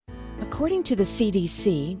According to the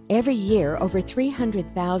CDC, every year over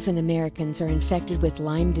 300,000 Americans are infected with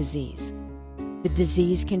Lyme disease. The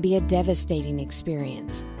disease can be a devastating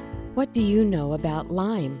experience. What do you know about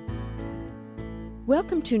Lyme?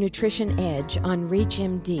 Welcome to Nutrition Edge on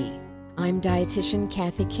ReachMD. I'm dietitian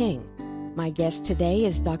Kathy King. My guest today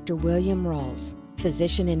is Dr. William Rawls,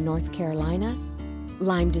 physician in North Carolina,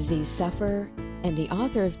 Lyme disease sufferer, and the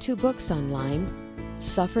author of 2 books on Lyme,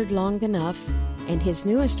 Suffered Long Enough, and his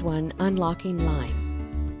newest one, Unlocking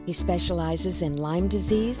Lyme. He specializes in Lyme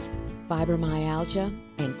disease, fibromyalgia,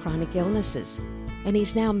 and chronic illnesses, and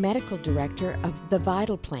he's now medical director of the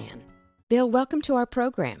Vital Plan. Bill, welcome to our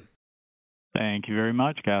program. Thank you very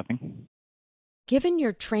much, Kathy. Given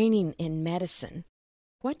your training in medicine,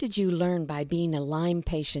 what did you learn by being a Lyme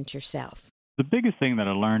patient yourself? The biggest thing that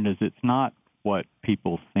I learned is it's not what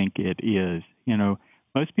people think it is.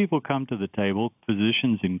 Most people come to the table,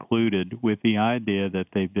 physicians included, with the idea that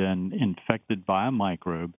they've been infected by a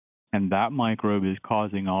microbe, and that microbe is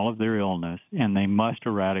causing all of their illness, and they must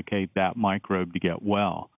eradicate that microbe to get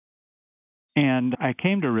well. And I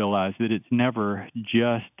came to realize that it's never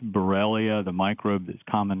just Borrelia, the microbe that's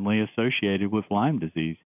commonly associated with Lyme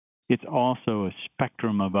disease. It's also a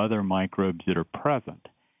spectrum of other microbes that are present.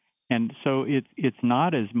 And so it's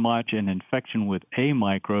not as much an infection with a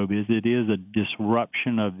microbe as it is a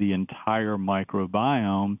disruption of the entire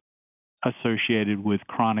microbiome associated with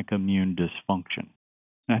chronic immune dysfunction.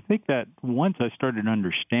 And I think that once I started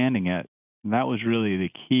understanding it, that was really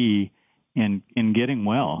the key in getting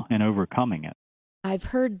well and overcoming it. I've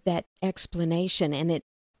heard that explanation, and it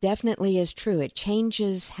definitely is true. It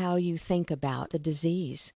changes how you think about the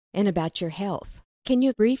disease and about your health. Can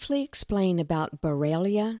you briefly explain about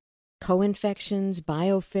Borrelia, co-infections,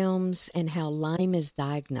 biofilms, and how Lyme is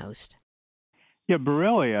diagnosed? Yeah,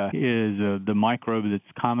 Borrelia is the microbe that's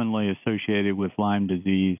commonly associated with Lyme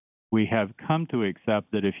disease. We have come to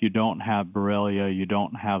accept that if you don't have Borrelia, you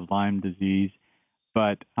don't have Lyme disease,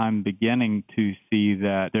 but I'm beginning to see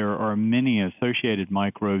that there are many associated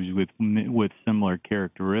microbes with similar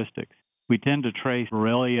characteristics. We tend to trace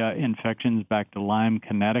Borrelia infections back to Lyme,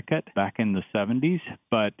 Connecticut, back in the 70s,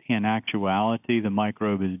 but in actuality, the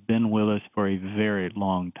microbe has been with us for a very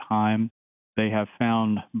long time. They have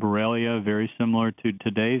found Borrelia very similar to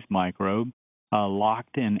today's microbe,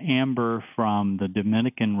 locked in amber from the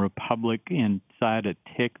Dominican Republic inside a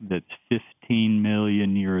tick that's 15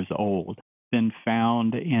 million years old. Been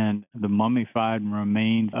found in the mummified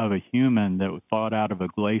remains of a human that was thawed out of a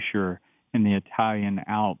glacier in the Italian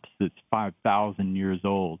Alps that's 5,000 years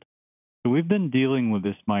old. So we've been dealing with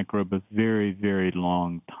this microbe a very, very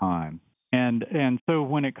long time. And so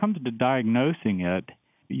when it comes to diagnosing it,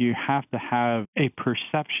 you have to have a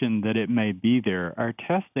perception that it may be there. Our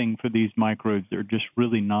testing for these microbes are just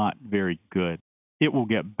really not very good. It will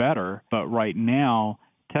get better, but right now,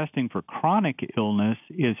 testing for chronic illness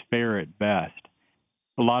is fair at best.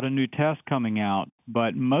 A lot of new tests coming out,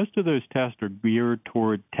 but most of those tests are geared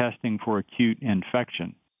toward testing for acute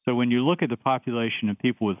infection. So when you look at the population of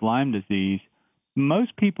people with Lyme disease,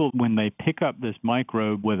 most people, when they pick up this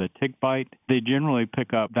microbe with a tick bite, they generally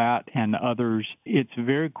pick up that and others. It's a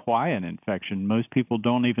very quiet infection. Most people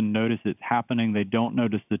don't even notice it's happening. They don't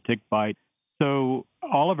notice the tick bite. So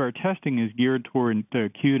all of our testing is geared toward the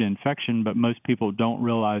acute infection, but most people don't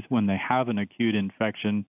realize when they have an acute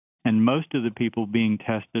infection. And most of the people being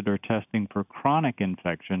tested are testing for chronic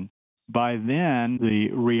infection. By then,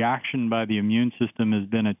 the reaction by the immune system has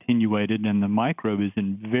been attenuated and the microbe is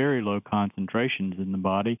in very low concentrations in the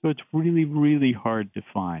body. So it's really, really hard to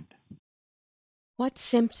find. What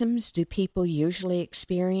symptoms do people usually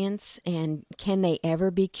experience, and can they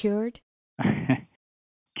ever be cured?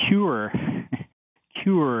 Cure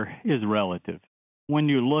is relative. When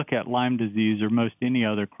you look at Lyme disease or most any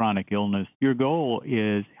other chronic illness, your goal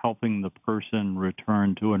is helping the person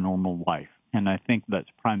return to a normal life. And I think that's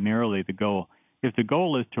primarily the goal. If the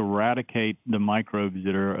goal is to eradicate the microbes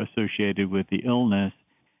that are associated with the illness,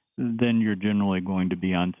 then you're generally going to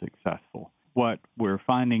be unsuccessful. What we're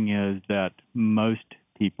finding is that most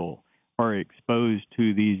people are exposed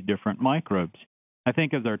to these different microbes. I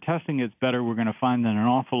think as our testing gets better, we're going to find that an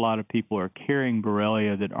awful lot of people are carrying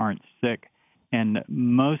Borrelia that aren't sick. And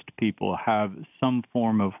most people have some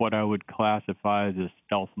form of what I would classify as a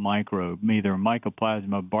stealth microbe, either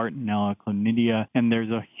Mycoplasma, Bartonella, Chlamydia, and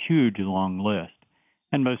there's a huge long list.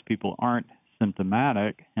 And most people aren't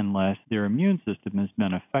symptomatic unless their immune system has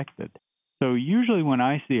been affected. So usually when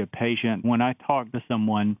I see a patient, when I talk to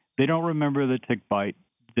someone, they don't remember the tick bite.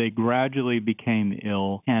 They gradually became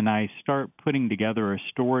ill, and I start putting together a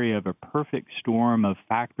story of a perfect storm of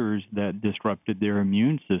factors that disrupted their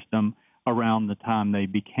immune system. around the time they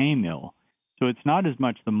became ill. So it's not as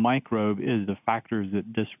much the microbe as the factors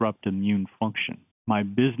that disrupt immune function. My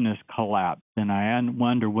business collapsed, and I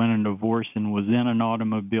underwent a divorce and was in an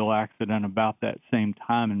automobile accident about that same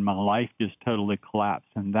time, and my life just totally collapsed,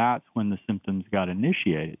 and that's when the symptoms got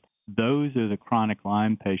initiated. Those are the chronic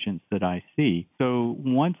Lyme patients that I see. So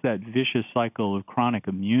once that vicious cycle of chronic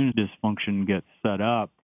immune dysfunction gets set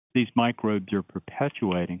up, these microbes are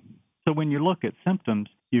perpetuating. So when you look at symptoms,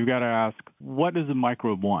 you've got to ask, what does a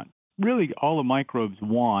microbe want? Really, all the microbes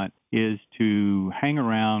want is to hang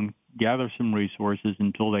around, gather some resources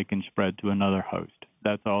until they can spread to another host.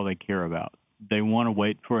 That's all they care about. They want to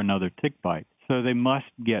wait for another tick bite. So they must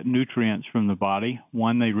get nutrients from the body.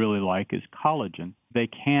 One they really like is collagen. They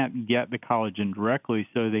can't get the collagen directly,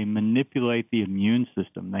 so they manipulate the immune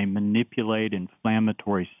system. They manipulate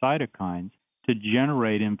inflammatory cytokines to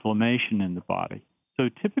generate inflammation in the body. So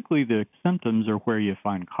typically the symptoms are where you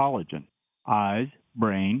find collagen: eyes,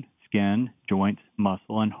 brain, skin, joints,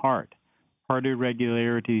 muscle, and heart. Heart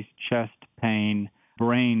irregularities, chest pain,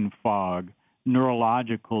 brain fog,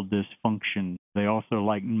 neurological dysfunction. They also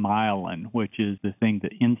like myelin, which is the thing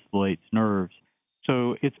that insulates nerves.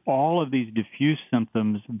 So it's all of these diffuse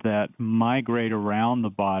symptoms that migrate around the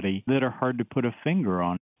body that are hard to put a finger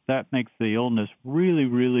on. That makes the illness really,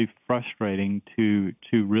 really frustrating to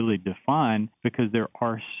really define, because there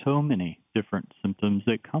are so many different symptoms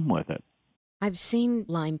that come with it. I've seen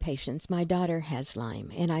Lyme patients. My daughter has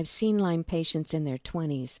Lyme, and I've seen Lyme patients in their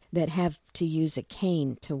 20s that have to use a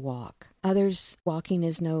cane to walk. Others, walking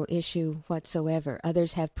is no issue whatsoever.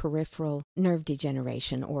 Others have peripheral nerve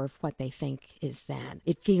degeneration, or what they think is that.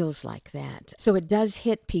 It feels like that. So it does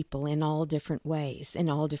hit people in all different ways,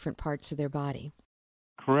 in all different parts of their body.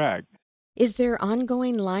 Correct. Is there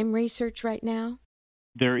ongoing Lyme research right now?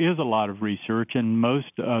 There is a lot of research, and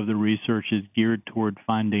most of the research is geared toward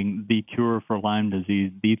finding the cure for Lyme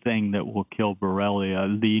disease, the thing that will kill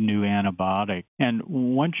Borrelia, the new antibiotic. And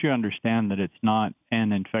once you understand that it's not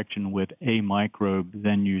an infection with a microbe,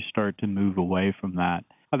 then you start to move away from that.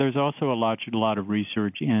 There's also a lot of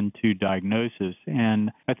research into diagnosis,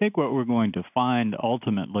 and I think what we're going to find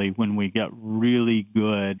ultimately when we get really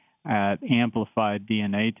good at amplified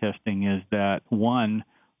DNA testing is that, one,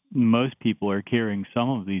 most people are carrying some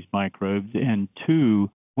of these microbes, and two,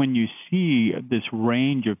 when you see this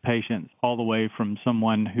range of patients all the way from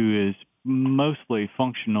someone who is mostly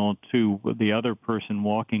functional to the other person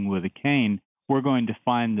walking with a cane, we're going to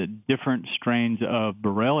find that different strains of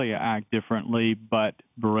Borrelia act differently, but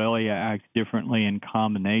Borrelia acts differently in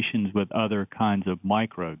combinations with other kinds of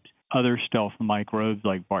microbes. Other stealth microbes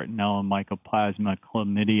like Bartonella, Mycoplasma,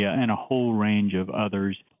 Chlamydia, and a whole range of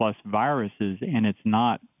others, plus viruses. And it's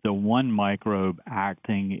not the one microbe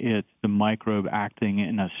acting, it's the microbe acting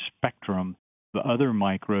in a spectrum of other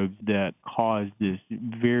microbes that cause this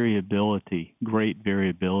variability, great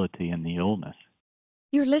variability in the illness.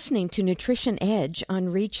 You're listening to Nutrition Edge on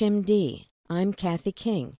ReachMD. I'm Kathy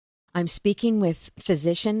King. I'm speaking with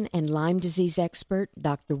physician and Lyme disease expert,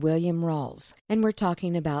 Dr. William Rawls, and we're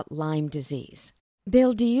talking about Lyme disease.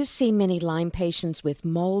 Bill, do you see many Lyme patients with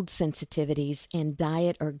mold sensitivities and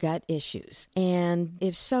diet or gut issues? And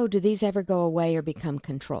if so, do these ever go away or become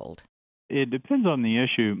controlled? It depends on the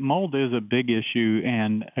issue. Mold is a big issue,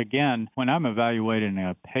 and again, when I'm evaluating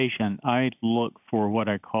a patient, I look for what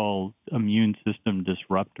I call immune system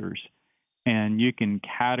disruptors, and you can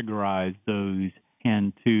categorize those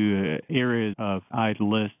into areas of, I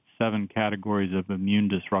list 7 categories of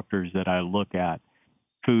immune disruptors that I look at.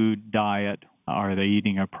 Food, diet, are they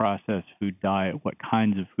eating a processed food diet? What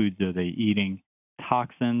kinds of foods are they eating?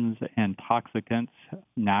 Toxins and toxicants,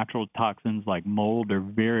 natural toxins like mold are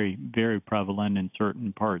very, very prevalent in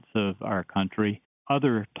certain parts of our country.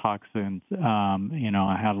 Other toxins,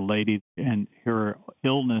 I had a lady and her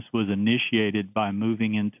illness was initiated by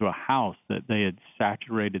moving into a house that they had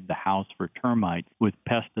saturated the house for termites with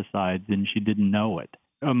pesticides and she didn't know it.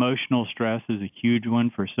 Emotional stress is a huge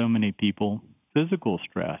one for so many people. Physical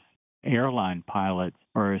stress. Airline pilots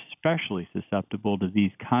are especially susceptible to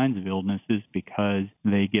these kinds of illnesses because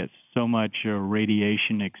they get so much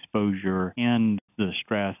radiation exposure and the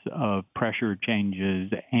stress of pressure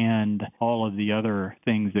changes and all of the other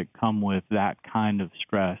things that come with that kind of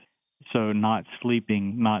stress. So not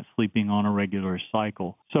sleeping on a regular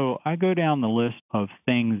cycle. So I go down the list of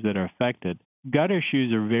things that are affected. Gut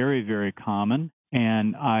issues are very, very common.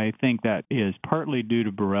 And I think that is partly due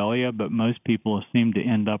to Borrelia, but most people seem to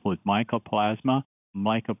end up with Mycoplasma.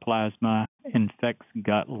 Mycoplasma infects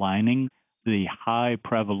gut lining. The high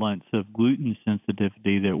prevalence of gluten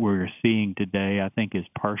sensitivity that we're seeing today, I think, is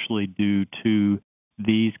partially due to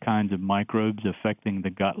these kinds of microbes affecting the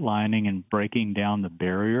gut lining and breaking down the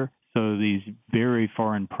barrier. So these very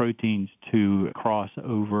foreign proteins to cross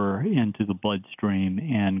over into the bloodstream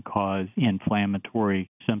and cause inflammatory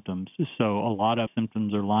symptoms. So a lot of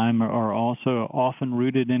symptoms of Lyme are also often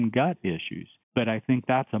rooted in gut issues. But I think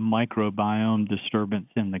that's a microbiome disturbance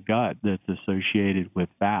in the gut that's associated with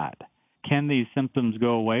that. Can these symptoms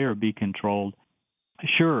go away or be controlled?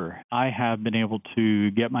 Sure, I have been able to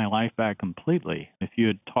get my life back completely. If you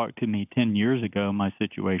had talked to me 10 years ago, my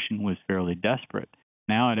situation was fairly desperate.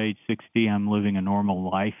 Now at age 60, I'm living a normal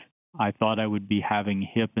life. I thought I would be having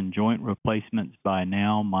hip and joint replacements by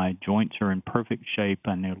now. My joints are in perfect shape.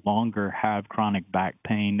 I no longer have chronic back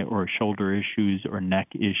pain or shoulder issues or neck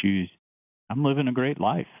issues. I'm living a great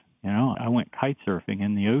life. I went kite surfing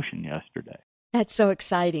in the ocean yesterday. That's so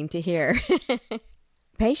exciting to hear.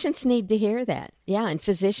 Patients need to hear that. Yeah, and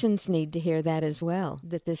physicians need to hear that as well,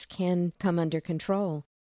 that this can come under control.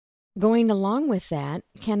 Going along with that,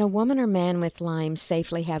 can a woman or man with Lyme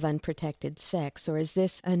safely have unprotected sex, or is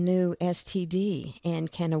this a new STD?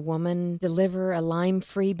 And can a woman deliver a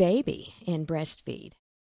Lyme-free baby and breastfeed?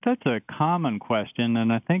 That's a common question,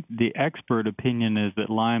 and I think the expert opinion is that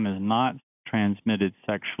Lyme is not transmitted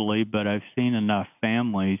sexually, but I've seen enough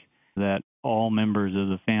families that all members of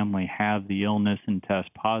the family have the illness and test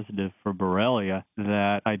positive for Borrelia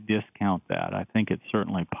that I discount that. I think it's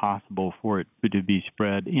certainly possible for it to be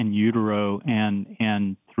spread in utero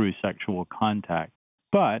and through sexual contact.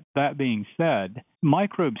 But that being said,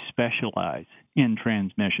 microbes specialize in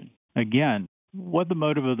transmission. Again, what the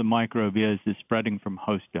motive of the microbe is spreading from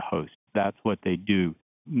host to host. That's what they do.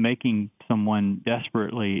 Making someone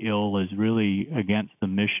desperately ill is really against the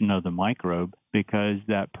mission of the microbe because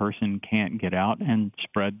that person can't get out and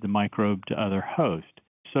spread the microbe to other hosts.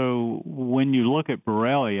 So when you look at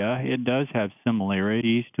Borrelia, it does have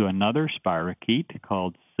similarities to another spirochete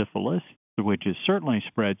called syphilis, which is certainly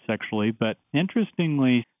spread sexually, but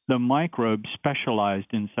interestingly, the microbe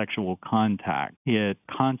specialized in sexual contact. It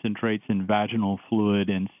concentrates in vaginal fluid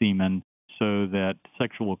and semen, so that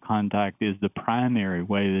sexual contact is the primary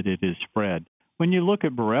way that it is spread. When you look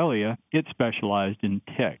at Borrelia, it's specialized in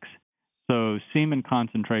ticks. So semen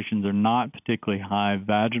concentrations are not particularly high.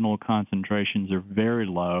 Vaginal concentrations are very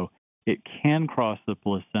low. It can cross the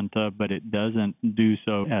placenta, but it doesn't do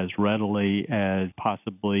so as readily as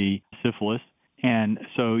possibly syphilis. And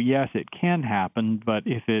so, yes, it can happen, but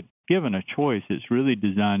if it's given a choice, it's really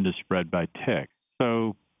designed to spread by tick.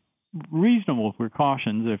 So reasonable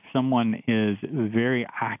precautions if someone is very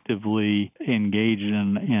actively engaged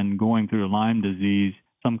in going through Lyme disease,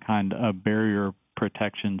 some kind of barrier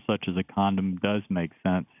protection such as a condom does make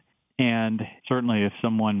sense. And certainly if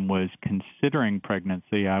someone was considering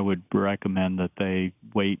pregnancy, I would recommend that they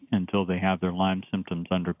wait until they have their Lyme symptoms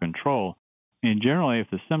under control. And generally, if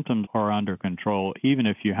the symptoms are under control, even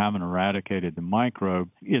if you haven't eradicated the microbe,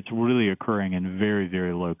 it's really occurring in very,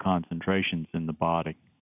 very low concentrations in the body.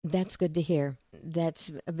 That's good to hear.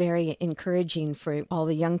 That's very encouraging for all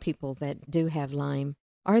the young people that do have Lyme.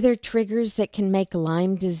 Are there triggers that can make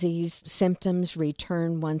Lyme disease symptoms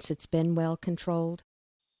return once it's been well controlled?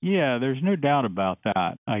 Yeah, there's no doubt about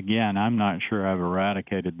that. Again, I'm not sure I've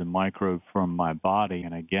eradicated the microbe from my body.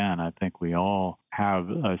 And again, I think we all have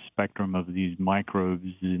a spectrum of these microbes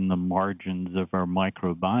in the margins of our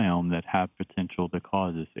microbiome that have potential to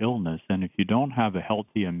cause this illness. And if you don't have a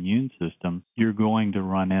healthy immune system, you're going to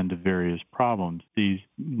run into various problems. These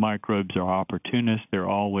microbes are opportunists. They're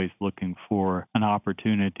always looking for an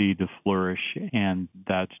opportunity to flourish, and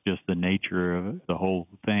that's just the nature of the whole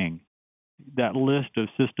thing. That list of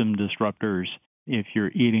system disruptors, if you're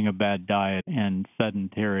eating a bad diet and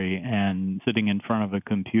sedentary and sitting in front of a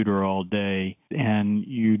computer all day and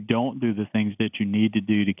you don't do the things that you need to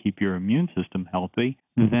do to keep your immune system healthy,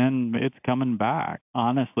 then it's coming back.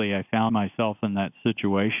 Honestly, I found myself in that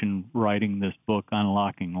situation writing this book,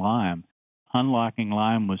 Unlocking Lyme. Unlocking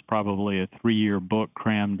Lyme was probably a 3-year book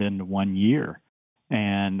crammed into 1 year.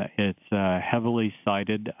 And it's heavily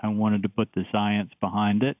cited. I wanted to put the science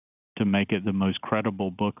behind it to make it the most credible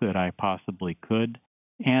book that I possibly could.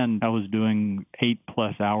 And I was doing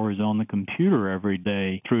 8+ hours on the computer every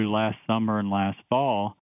day through last summer and last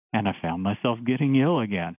fall, and I found myself getting ill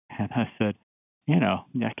again. And I said,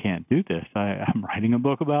 I can't do this. I'm writing a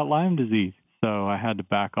book about Lyme disease. So I had to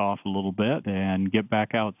back off a little bit and get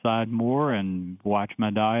back outside more and watch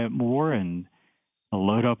my diet more and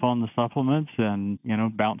load up on the supplements and,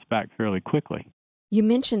 bounce back fairly quickly. You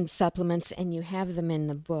mentioned supplements, and you have them in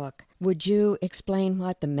the book. Would you explain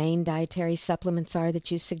what the main dietary supplements are that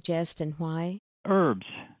you suggest and why? Herbs,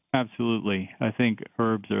 absolutely. I think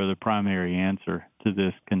herbs are the primary answer to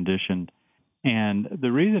this condition. And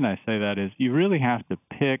the reason I say that is you really have to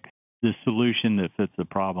pick the solution that fits the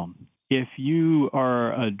problem. If you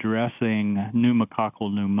are addressing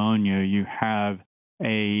pneumococcal pneumonia, you have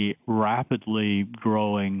a rapidly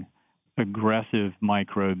growing aggressive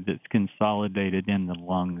microbe that's consolidated in the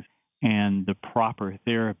lungs. And the proper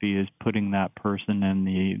therapy is putting that person in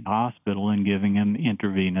the hospital and giving them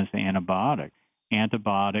intravenous antibiotics.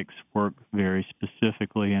 Antibiotics work very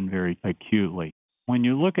specifically and very acutely. When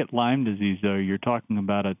you look at Lyme disease, though, you're talking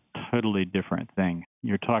about a totally different thing.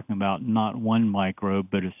 You're talking about not one microbe,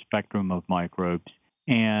 but a spectrum of microbes.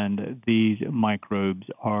 And these microbes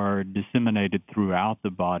are disseminated throughout the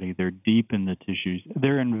body. They're deep in the tissues.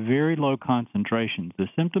 They're in very low concentrations. The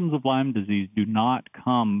symptoms of Lyme disease do not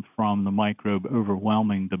come from the microbe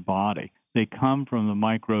overwhelming the body. They come from the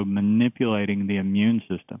microbe manipulating the immune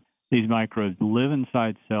system. These microbes live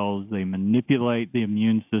inside cells. They manipulate the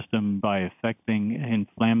immune system by affecting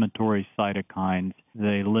inflammatory cytokines.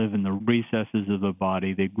 They live in the recesses of the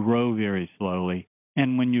body. They grow very slowly.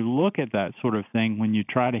 And when you look at that sort of thing, when you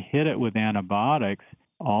try to hit it with antibiotics,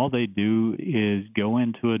 all they do is go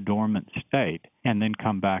into a dormant state and then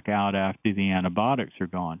come back out after the antibiotics are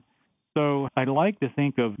gone. So I like to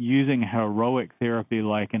think of using heroic therapy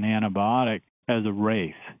like an antibiotic as a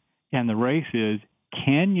race. And the race is,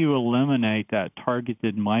 can you eliminate that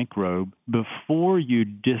targeted microbe before you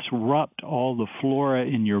disrupt all the flora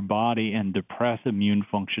in your body and depress immune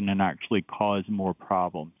function and actually cause more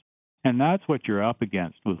problems? And that's what you're up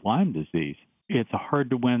against with Lyme disease. It's hard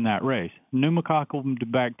to win that race. Pneumococcal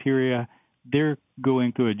bacteria, they're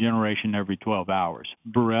going through a generation every 12 hours.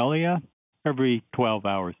 Borrelia, every 12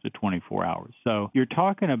 hours to 24 hours. So you're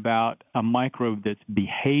talking about a microbe that's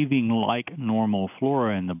behaving like normal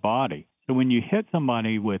flora in the body. So when you hit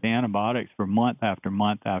somebody with antibiotics for month after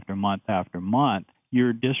month after month after month,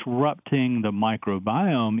 you're disrupting the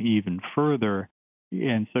microbiome even further,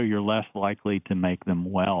 and so you're less likely to make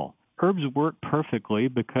them well. Herbs work perfectly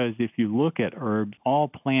because if you look at herbs, all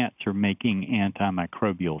plants are making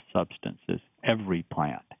antimicrobial substances, every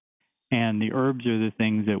plant. And the herbs are the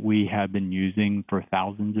things that we have been using for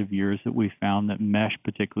thousands of years that we found that mesh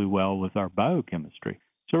particularly well with our biochemistry.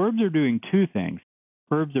 So herbs are doing two things.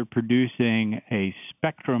 Herbs are producing a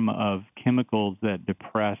spectrum of chemicals that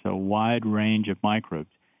depress a wide range of microbes.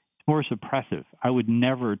 It's more suppressive. I would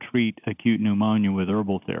never treat acute pneumonia with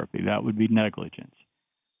herbal therapy. That would be negligence.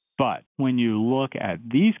 But when you look at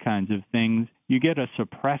these kinds of things, you get a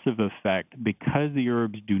suppressive effect. Because the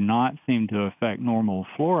herbs do not seem to affect normal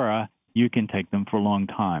flora, you can take them for a long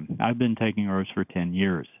time. I've been taking herbs for 10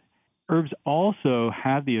 years. Herbs also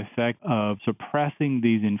have the effect of suppressing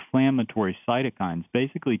these inflammatory cytokines,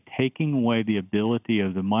 basically taking away the ability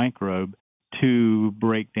of the microbe to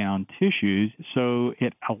break down tissues, so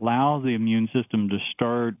it allows the immune system to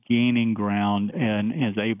start gaining ground and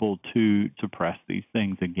is able to suppress these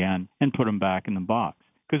things again and put them back in the box.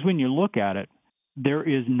 Because when you look at it, there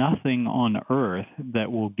is nothing on earth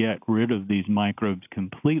that will get rid of these microbes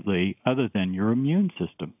completely other than your immune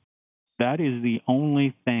system. That is the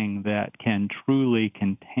only thing that can truly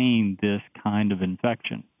contain this kind of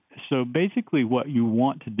infection. So basically what you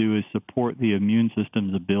want to do is support the immune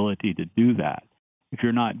system's ability to do that. If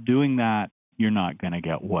you're not doing that, you're not going to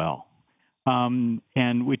get well. And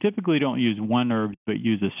we typically don't use one herb, but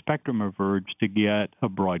use a spectrum of herbs to get a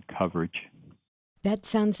broad coverage. That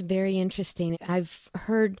sounds very interesting. I've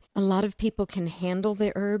heard a lot of people can handle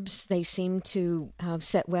the herbs. They seem to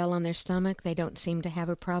set well on their stomach. They don't seem to have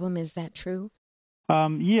a problem. Is that true?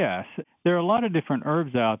 Yes. There are a lot of different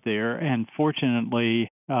herbs out there, and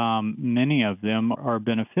fortunately, many of them are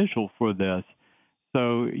beneficial for this.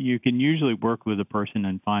 So you can usually work with a person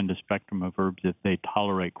and find a spectrum of herbs that they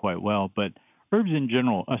tolerate quite well. But herbs in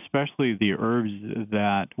general, especially the herbs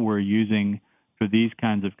that we're using for these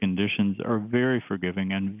kinds of conditions, are very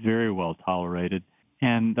forgiving and very well tolerated,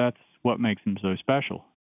 and that's what makes them so special.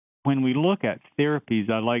 When we look at therapies,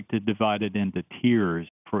 I like to divide it into tiers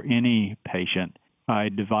for any patient. I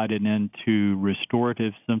divide it into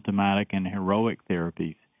restorative, symptomatic, and heroic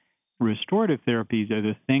therapies. Restorative therapies are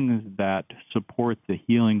the things that support the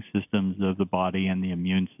healing systems of the body and the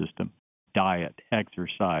immune system. Diet,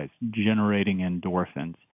 exercise, generating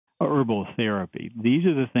endorphins, herbal therapy. These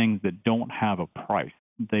are the things that don't have a price.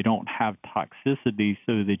 They don't have toxicity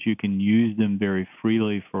so that you can use them very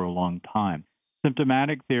freely for a long time.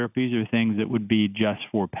 Symptomatic therapies are things that would be just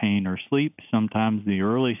for pain or sleep. Sometimes the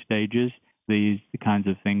early stages, these kinds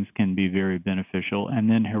of things can be very beneficial. And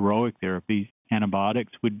then heroic therapies,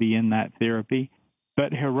 antibiotics would be in that therapy.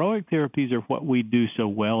 But heroic therapies are what we do so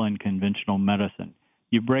well in conventional medicine.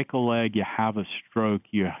 You break a leg, you have a stroke,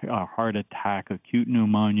 you have a heart attack, acute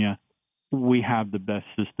pneumonia. we have the best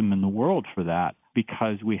system in the world for that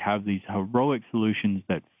because we have these heroic solutions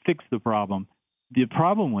that fix the problem. The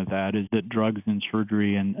problem with that is that drugs and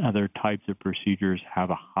surgery and other types of procedures have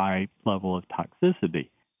a high level of toxicity.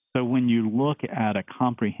 So when you look at a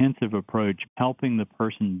comprehensive approach, helping the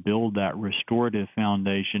person build that restorative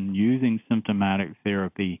foundation using symptomatic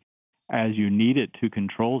therapy as you need it to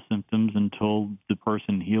control symptoms until the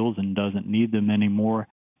person heals and doesn't need them anymore,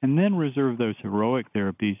 and then reserve those heroic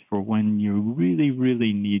therapies for when you really,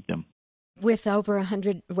 really need them. With over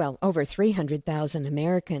 300,000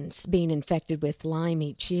 Americans being infected with Lyme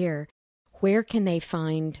each year, where can they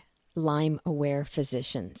find Lyme-aware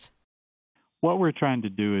physicians? What we're trying to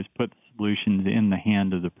do is put the solutions in the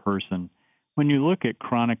hand of the person. When you look at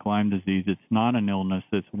chronic Lyme disease, it's not an illness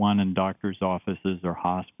that's won in doctors' offices or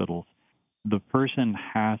hospitals. The person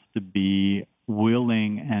has to be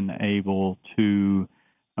willing and able to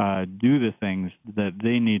do the things that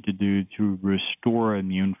they need to do to restore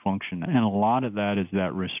immune function. And a lot of that is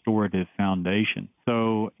that restorative foundation.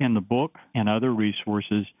 So in the book and other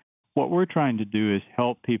resources, what we're trying to do is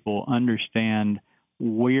help people understand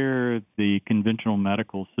where the conventional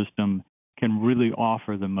medical system can really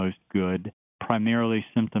offer the most good, primarily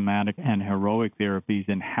symptomatic and heroic therapies,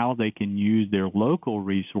 and how they can use their local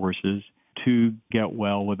resources to get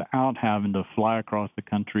well without having to fly across the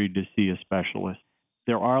country to see a specialist.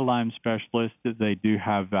 There are Lyme specialists that they do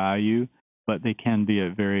have value, but they can be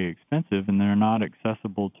very expensive and they're not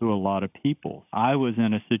accessible to a lot of people. I was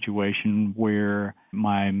in a situation where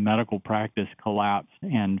my medical practice collapsed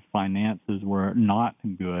and finances were not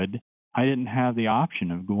good. I didn't have the option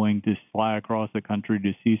of going to fly across the country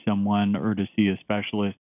to see someone or to see a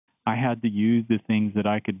specialist. I had to use the things that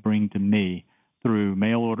I could bring to me through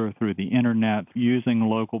mail order, through the internet, using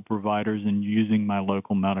local providers and using my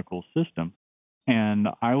local medical system. And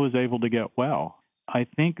I was able to get well. I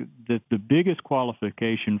think that the biggest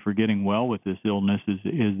qualification for getting well with this illness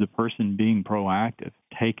is the person being proactive,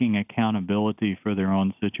 taking accountability for their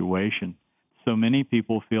own situation. So many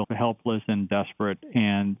people feel helpless and desperate,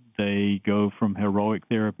 and they go from heroic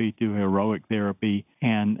therapy to heroic therapy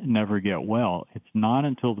and never get well. It's not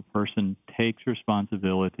until the person takes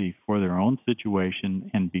responsibility for their own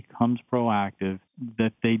situation and becomes proactive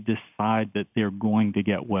that they decide that they're going to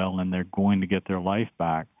get well and they're going to get their life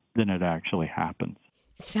back, then it actually happens.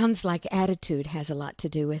 It sounds like attitude has a lot to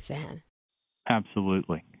do with that.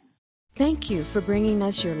 Absolutely. Thank you for bringing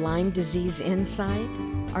us your Lyme disease insight.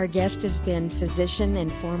 Our guest has been physician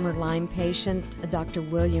and former Lyme patient, Dr.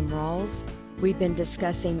 William Rawls. We've been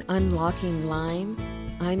discussing Unlocking Lyme.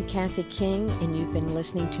 I'm Kathy King, and you've been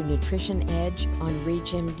listening to Nutrition Edge on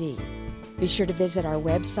ReachMD. Be sure to visit our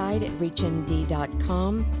website at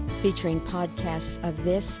reachmd.com, featuring podcasts of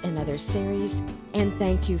this and other series. And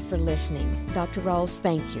thank you for listening. Dr. Rawls,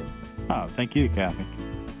 thank you. Oh, thank you, Kathy.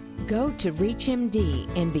 Go to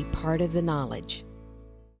ReachMD and be part of the knowledge.